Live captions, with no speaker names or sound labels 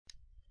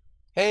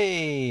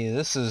Hey,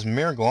 this is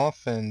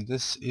Mirgloff, and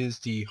this is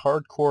the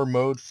Hardcore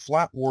Mode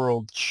Flat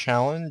World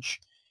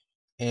Challenge,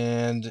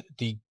 and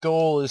the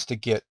goal is to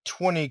get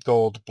 20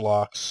 gold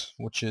blocks,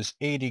 which is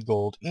 80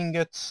 gold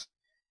ingots,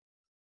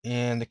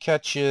 and the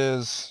catch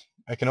is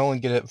I can only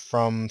get it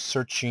from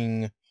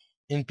searching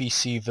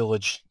NPC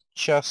village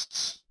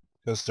chests,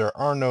 because there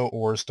are no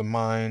ores to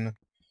mine.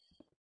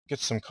 Get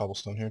some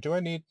cobblestone here.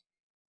 I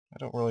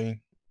don't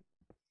really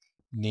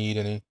need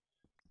any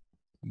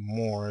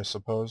more, I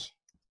suppose.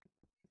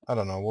 I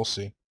don't know, we'll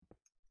see.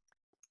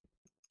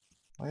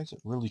 Why is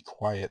it really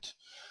quiet?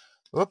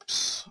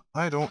 Oops,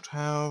 I don't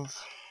have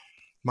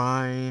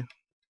my...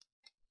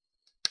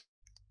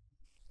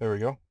 There we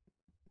go.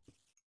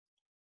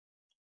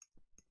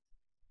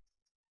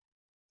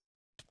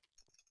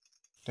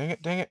 Dang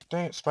it, dang it,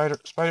 dang it, spider,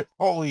 spider.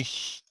 Holy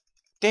sh...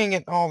 Dang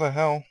it, all the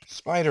hell.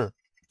 Spider.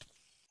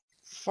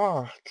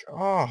 Fuck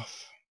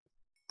off.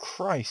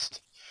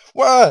 Christ.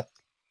 What?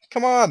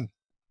 Come on.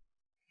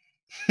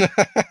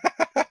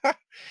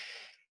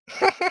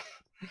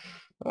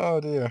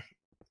 Oh dear.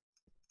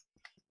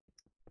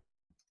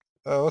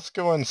 Let's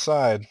go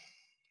inside.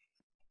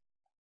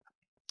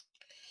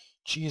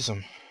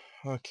 Jeez,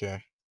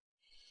 okay.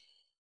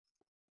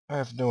 I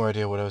have no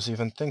idea what I was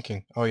even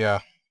thinking. Oh yeah.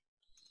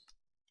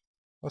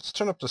 Let's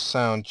turn up the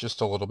sound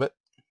just a little bit.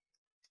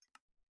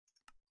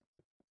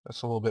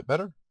 That's a little bit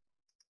better.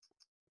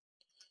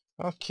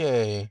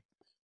 Okay.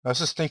 I was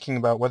just thinking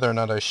about whether or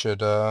not I should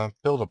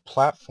build a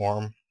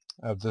platform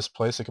out of this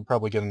place. I could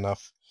probably get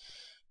enough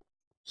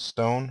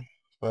stone.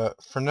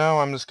 But for now,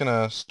 I'm just going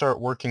to start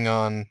working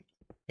on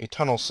a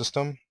tunnel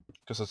system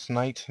because it's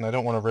night and I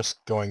don't want to risk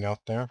going out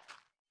there.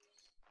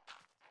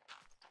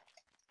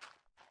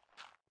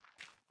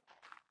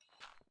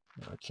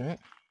 Okay.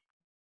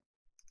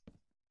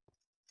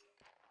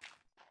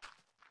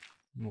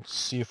 We'll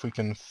see if we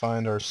can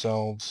find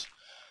ourselves...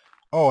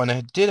 Oh, and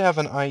I did have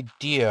an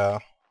idea.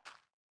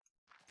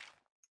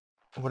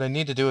 What I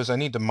need to do is I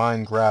need to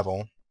mine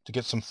gravel to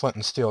get some flint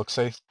and steel, because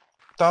I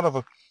thought of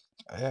a...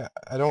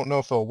 I don't know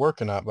if it'll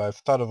work or not, but I've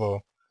thought of a...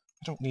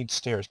 I don't need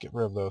stairs, get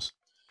rid of those.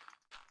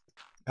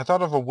 I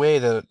thought of a way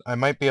that I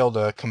might be able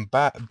to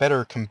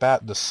better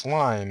combat the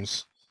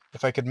slimes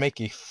if I could make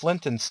a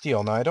flint and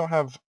steel. Now, I don't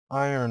have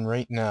iron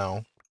right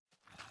now,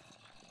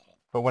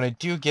 but when I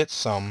do get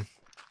some,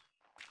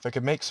 if I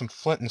could make some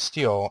flint and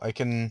steel, I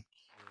can,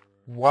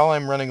 while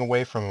I'm running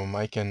away from them,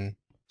 I can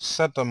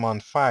set them on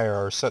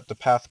fire or set the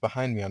path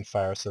behind me on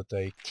fire so that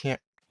they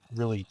can't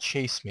really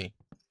chase me.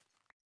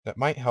 That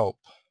might help.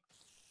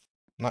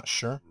 I'm not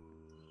sure.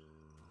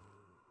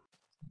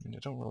 I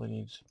don't really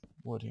need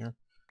wood here.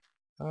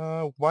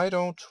 Why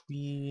don't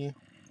we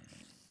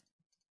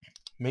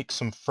make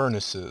some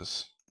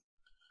furnaces?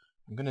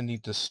 I'm gonna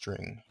need this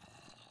string.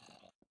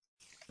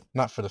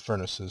 Not for the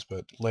furnaces,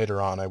 but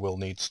later on I will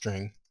need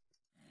string.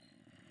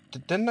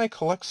 Didn't I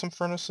collect some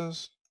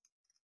furnaces?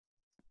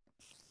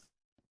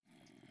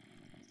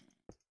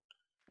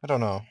 I don't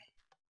know.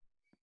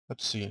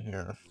 Let's see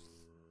here.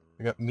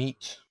 I got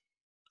meat.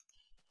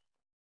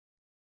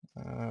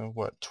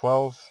 What,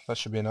 12? That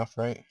should be enough,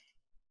 right?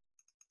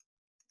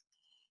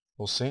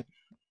 We'll see.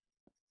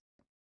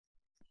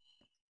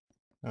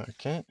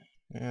 Okay,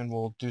 and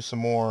we'll do some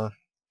more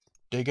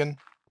digging.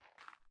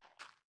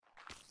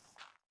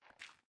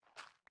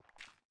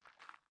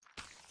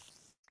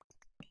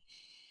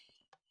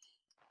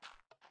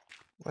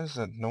 What is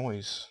that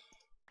noise?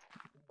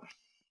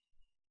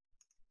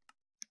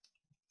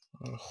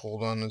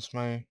 Hold on, is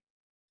my...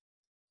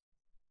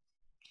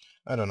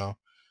 I don't know.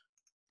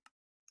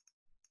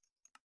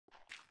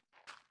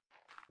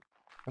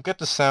 I've got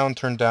the sound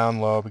turned down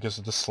low because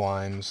of the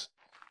slimes.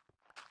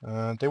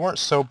 They weren't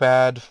so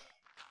bad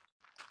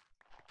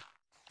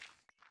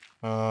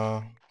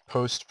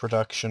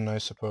post-production, I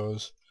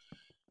suppose.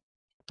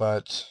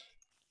 But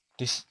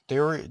they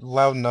were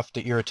loud enough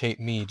to irritate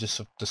me just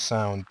with the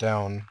sound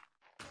down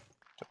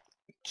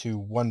to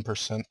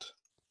 1%.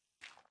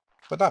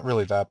 But not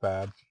really that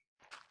bad.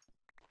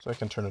 So I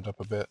can turn it up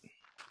a bit.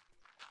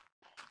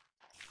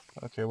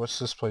 Okay, what's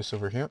this place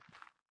over here?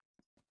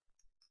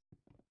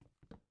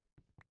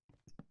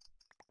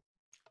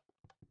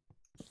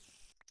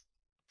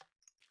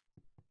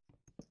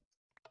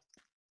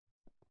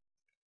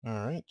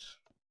 Alright.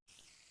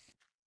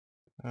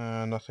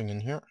 Nothing in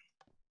here.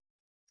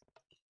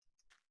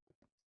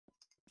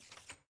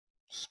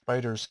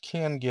 Spiders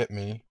can get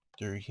me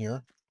through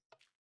here.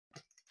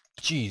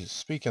 Jeez,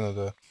 speaking of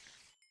the...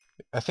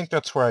 I think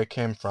that's where I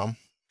came from.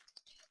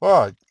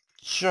 Oh,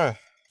 sure.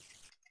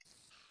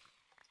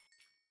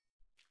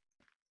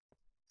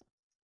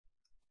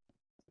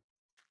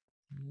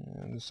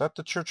 Is that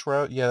the church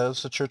where yeah, that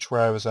was the church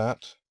where I was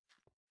at.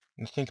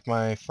 I think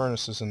my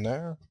furnace is in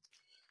there.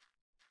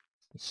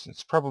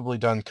 It's probably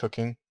done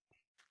cooking.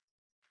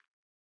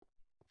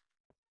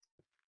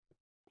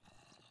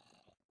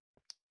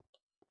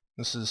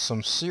 This is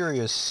some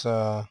serious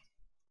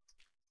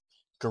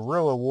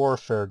guerrilla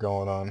warfare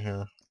going on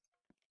here.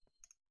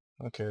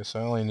 Okay, so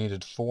I only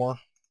needed 4.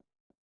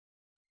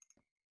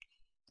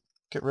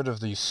 Get rid of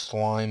these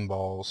slime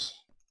balls.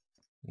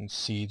 And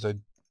seeds. I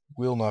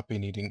will not be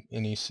needing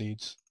any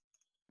seeds.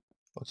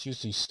 Let's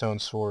use these stone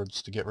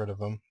swords to get rid of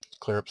them.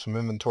 Clear up some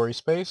inventory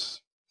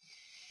space.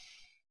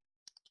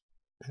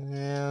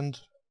 And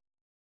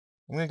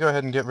I'm going to go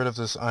ahead and get rid of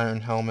this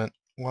iron helmet.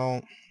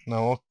 Well,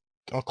 no,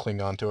 I'll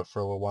cling on to it for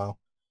a little while.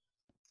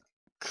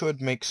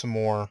 Could make some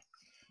more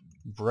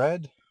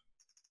bread.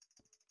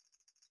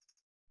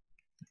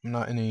 I'm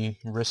not any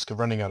risk of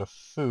running out of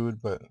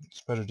food, but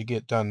it's better to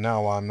get done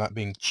now while I'm not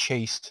being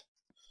chased.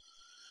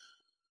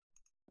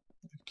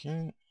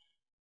 Okay.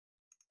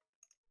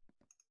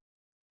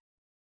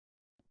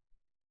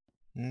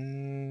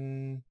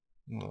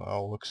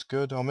 Well, looks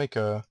good. I'll make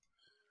a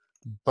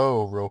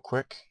bow real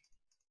quick.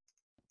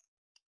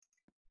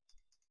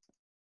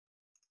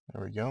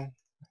 There we go.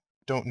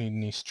 Don't need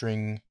any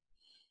string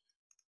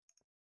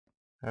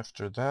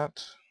after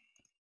that.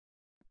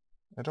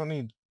 I don't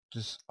need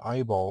this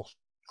eyeball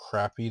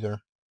crap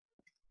either.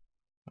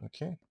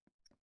 Okay.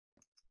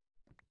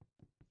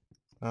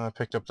 I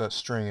picked up that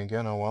string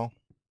again, oh well.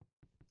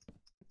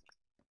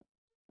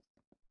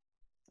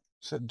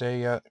 Is it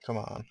day yet? Come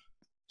on.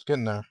 It's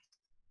getting there.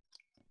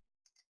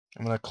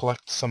 I'm gonna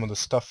collect some of the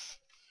stuff,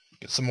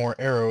 get some more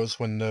arrows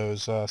when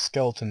those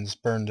skeletons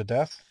burn to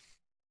death.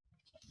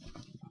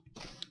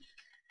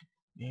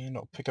 And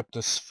I'll pick up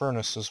this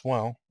furnace as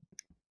well.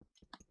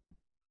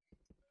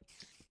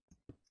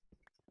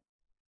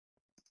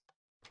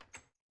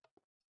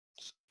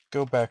 Let's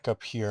go back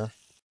up here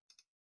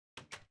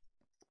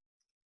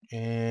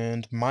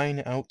and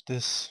mine out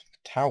this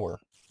tower.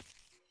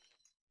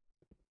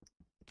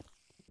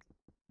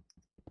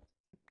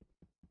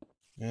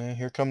 And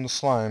here come the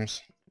slimes.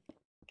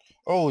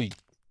 Oh,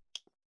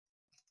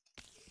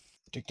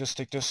 take this,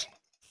 take this.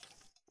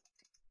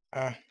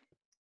 Come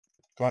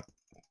on.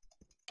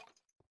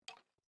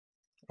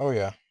 Oh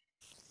yeah.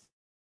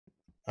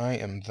 I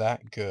am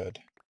that good.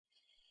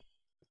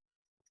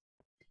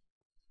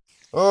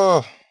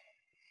 Oh!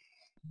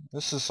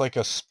 This is like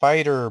a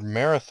spider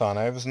marathon.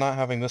 I was not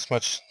having this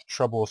much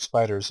trouble with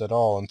spiders at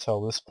all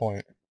until this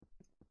point.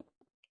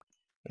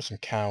 There's some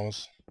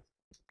cows.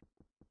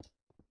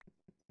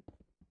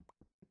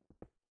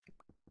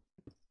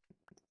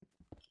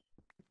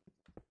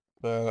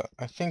 But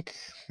I think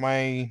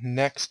my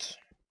next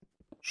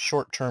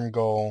short-term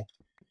goal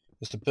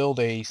is to build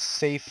a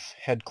safe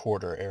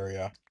headquarter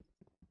area.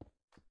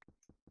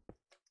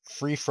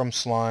 Free from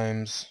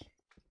slimes.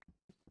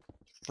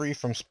 Free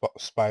from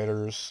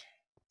spiders.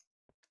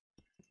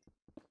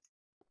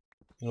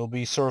 It'll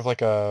be sort of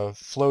like a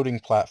floating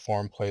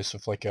platform place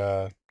with like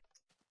a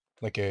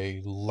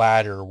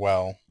ladder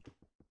well.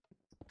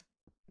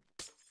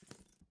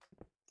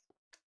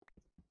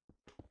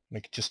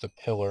 Like just a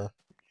pillar.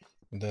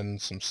 And then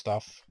some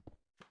stuff.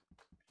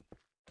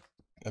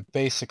 A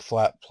basic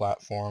flat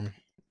platform.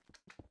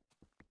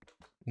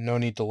 No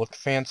need to look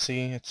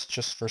fancy, it's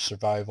just for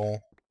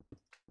survival.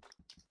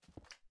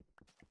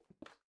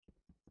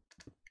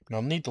 And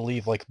I'll need to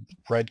leave like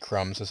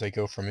breadcrumbs as I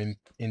go from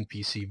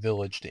NPC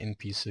village to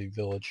NPC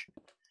village,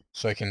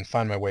 so I can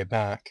find my way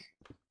back.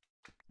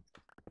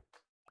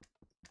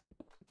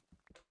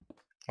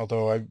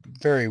 Although I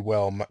very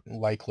well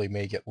likely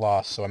may get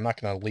lost, so I'm not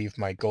going to leave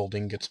my gold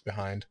ingots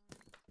behind.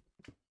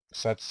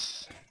 So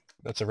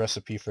that's a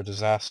recipe for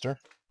disaster.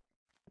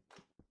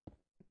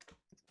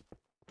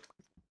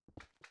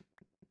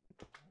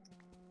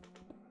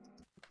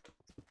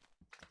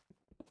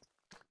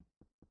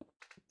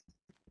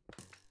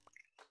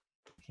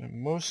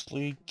 I'm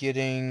mostly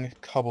getting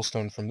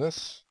cobblestone from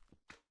this.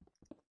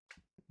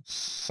 It's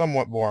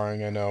somewhat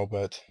boring, I know,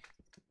 but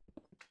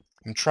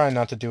I'm trying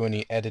not to do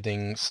any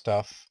editing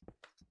stuff.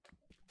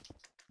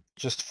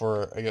 Just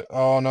for...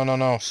 oh, no, no,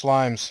 no,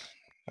 slimes.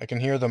 I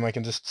can hear them, I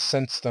can just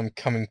sense them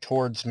coming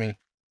towards me.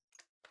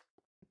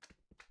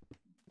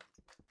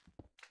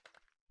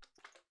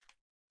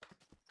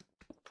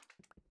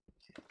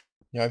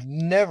 You know, I've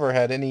never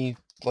had any,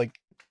 like,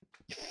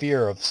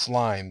 fear of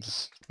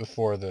slimes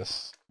before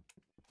this.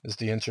 Is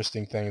the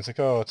interesting thing. It's like,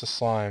 oh, it's a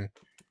slime.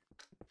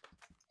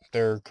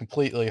 They're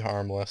completely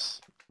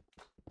harmless.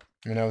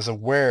 I mean, I was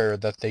aware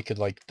that they could,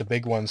 like, the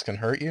big ones can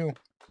hurt you.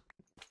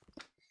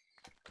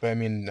 But, I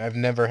mean, I've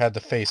never had to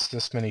face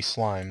this many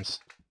slimes.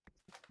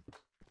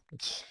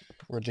 It's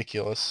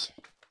ridiculous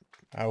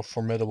how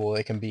formidable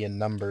they can be in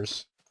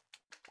numbers.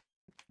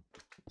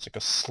 It's like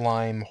a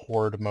slime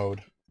horde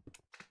mode.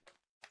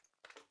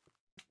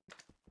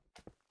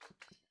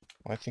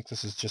 Well, I think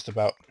this is just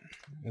about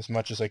as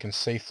much as I can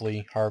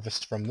safely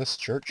harvest from this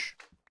church.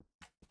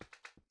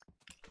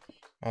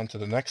 On to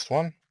the next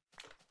one.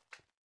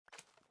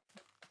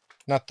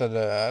 Not that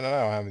I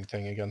don't have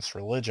anything against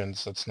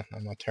religions.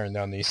 I'm not tearing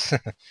down these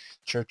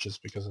churches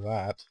because of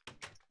that.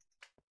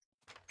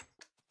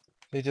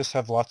 They just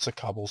have lots of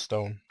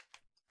cobblestone,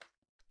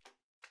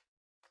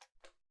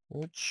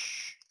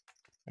 which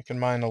I can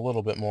mine a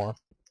little bit more.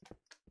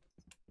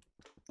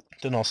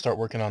 Then I'll start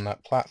working on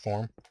that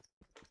platform.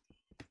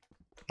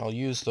 I'll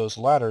use those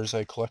ladders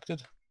I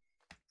collected.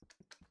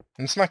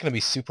 And it's not going to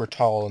be super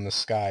tall in the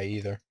sky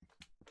either.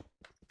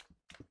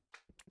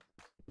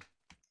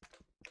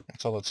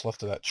 That's all that's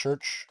left of that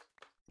church.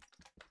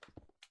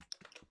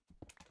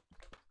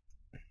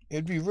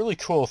 It'd be really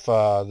cool if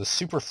the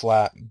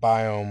Superflat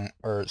biome,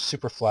 or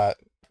Superflat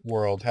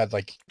world, had,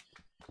 like,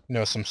 you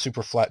know, some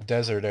Superflat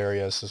desert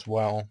areas as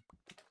well.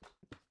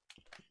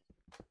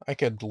 I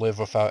could live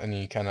without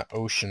any kind of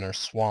ocean or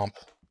swamp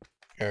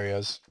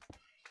areas.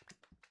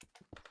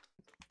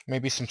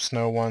 Maybe some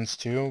snow ones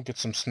too. Get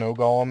some snow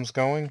golems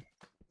going.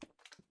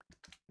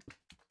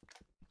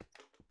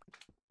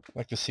 I'd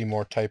like to see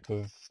more type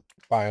of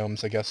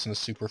biomes, I guess, in the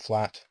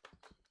Superflat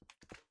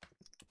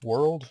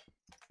world.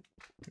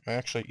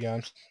 Actually, yeah,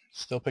 I'm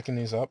still picking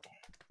these up.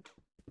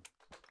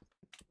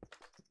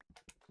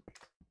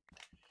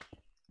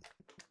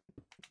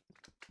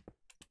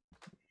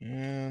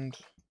 And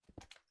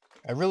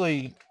I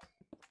really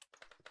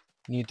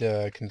need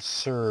to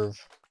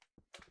conserve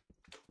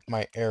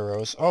my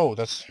arrows. Oh,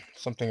 that's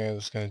something I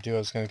was going to do. I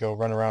was going to go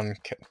run around and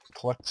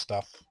collect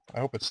stuff.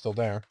 I hope it's still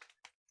there.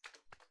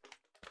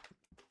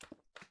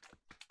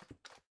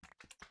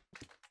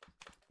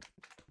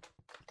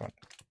 Come on.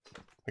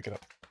 Pick it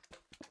up.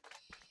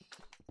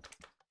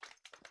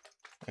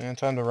 And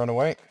time to run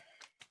away.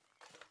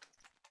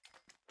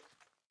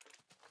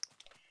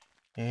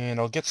 And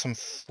I'll get some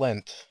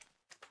flint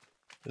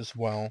as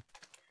well.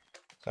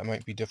 That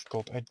might be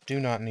difficult. I do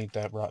not need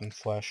that rotten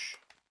flesh.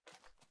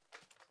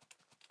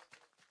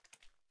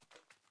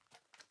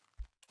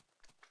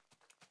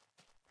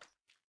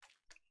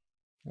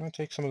 I'm going to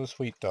take some of this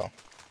wheat, though.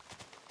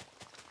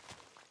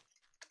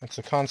 It's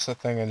a constant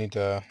thing I need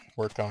to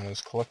work on,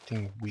 is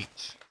collecting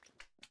wheat.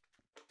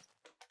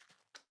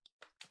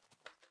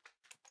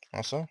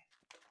 Also,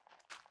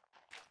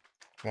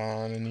 come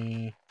on,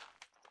 any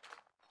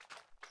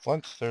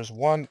flint? There's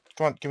one.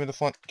 Come on, give me the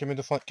flint. Give me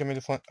the flint. Give me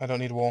the flint. I don't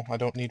need wool. I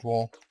don't need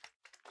wool.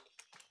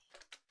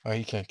 Oh,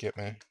 he can't get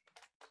me.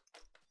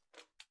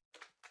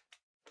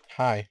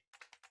 Hi.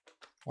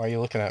 Why are you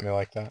looking at me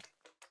like that?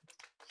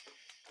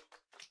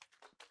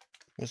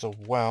 There's a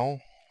well.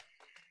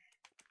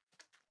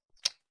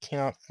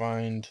 Cannot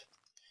find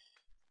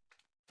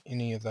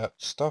any of that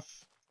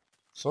stuff.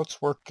 So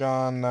let's work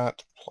on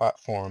that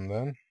platform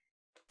then.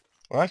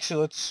 Well,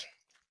 actually,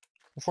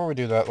 before we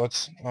do that,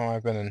 oh,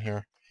 I've been in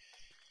here.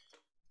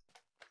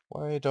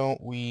 Why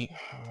don't we,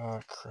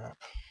 crap.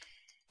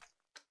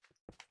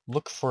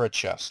 Look for a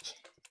chest.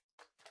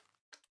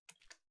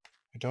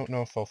 I don't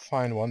know if I'll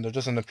find one. There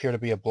doesn't appear to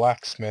be a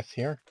blacksmith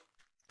here.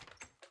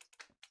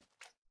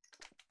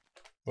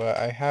 But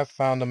I have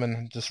found them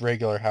in just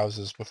regular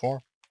houses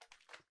before.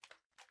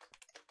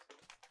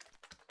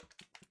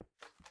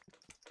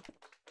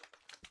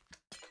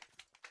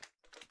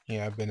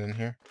 Yeah, I've been in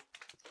here.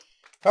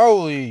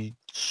 Holy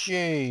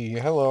gee,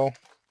 hello.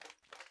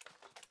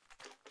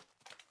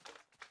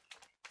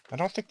 I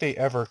don't think they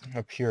ever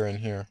appear in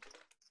here.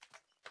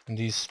 In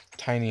these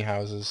tiny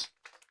houses.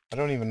 I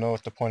don't even know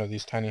what the point of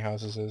these tiny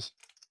houses is.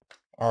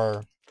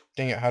 Or,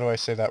 dang it, how do I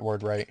say that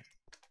word right?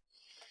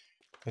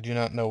 I do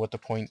not know what the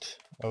point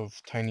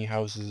of tiny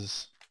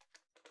houses.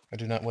 I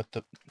do not what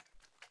the...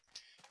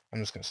 I'm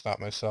just gonna stop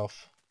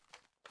myself.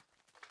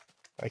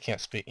 I can't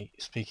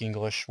speak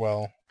English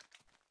well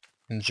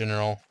in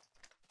general,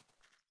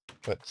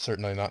 but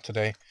certainly not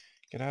today.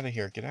 Get out of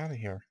here, get out of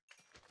here.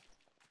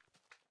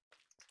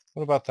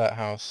 What about that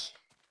house?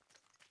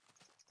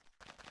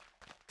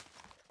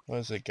 What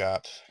has it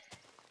got?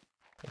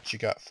 What you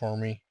got for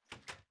me?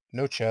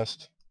 No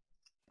chest.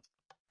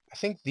 I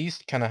think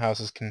these kind of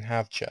houses can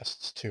have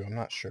chests too, I'm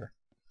not sure.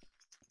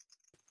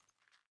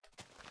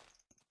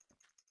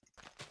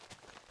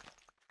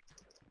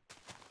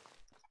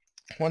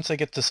 Once I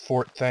get this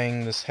fort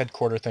thing, this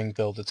headquarter thing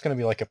built, it's going to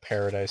be like a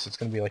paradise. It's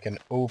going to be like an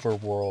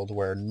overworld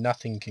where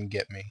nothing can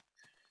get me.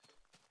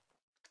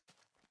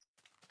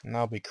 And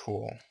that'll be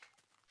cool.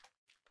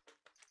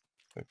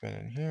 I've been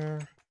in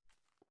here.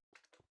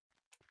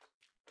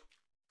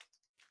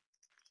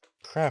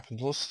 Crap,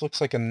 this looks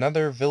like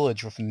another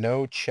village with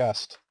no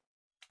chest.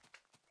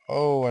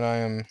 Oh, and I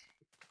am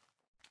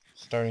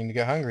starting to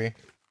get hungry.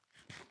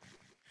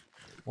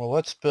 Well,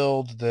 let's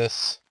build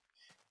this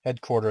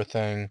headquarter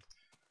thing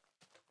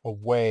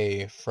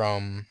away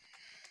from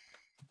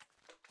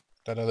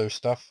that other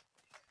stuff.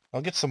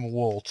 I'll get some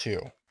wool too.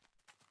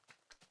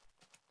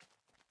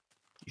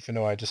 Even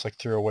though I just like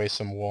threw away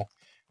some wool.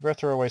 I'm gonna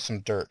throw away some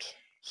dirt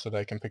so that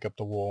I can pick up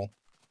the wool.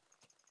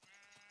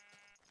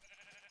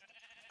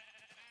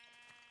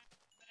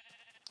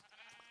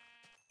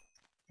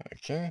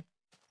 Okay.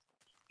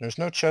 There's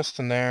no chest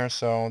in there,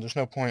 so there's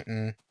no point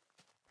in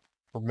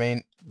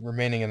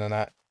remaining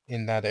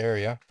in that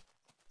area.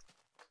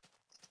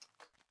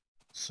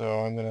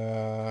 So I'm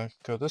gonna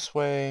go this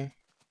way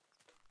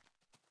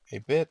a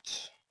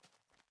bit,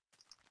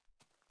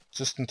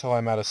 just until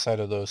I'm out of sight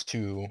of those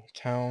two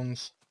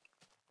towns.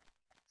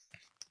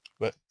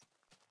 But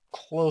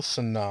close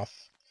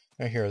enough.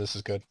 Oh, here, this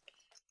is good.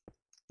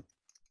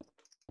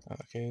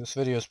 Okay, this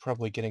video is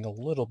probably getting a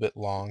little bit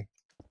long.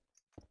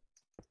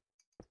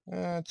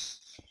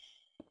 It's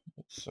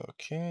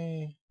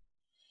okay.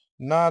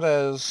 Not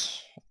as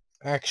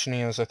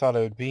actiony as I thought it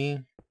would be.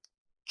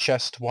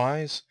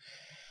 chest-wise.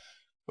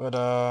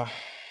 But,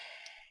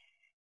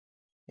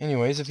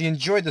 anyways, if you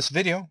enjoyed this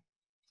video,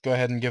 go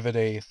ahead and give it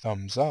a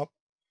thumbs up.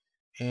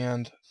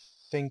 And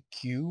thank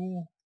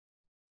you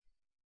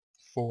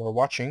for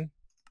watching.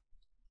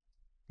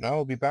 Now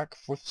I'll be back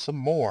with some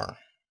more.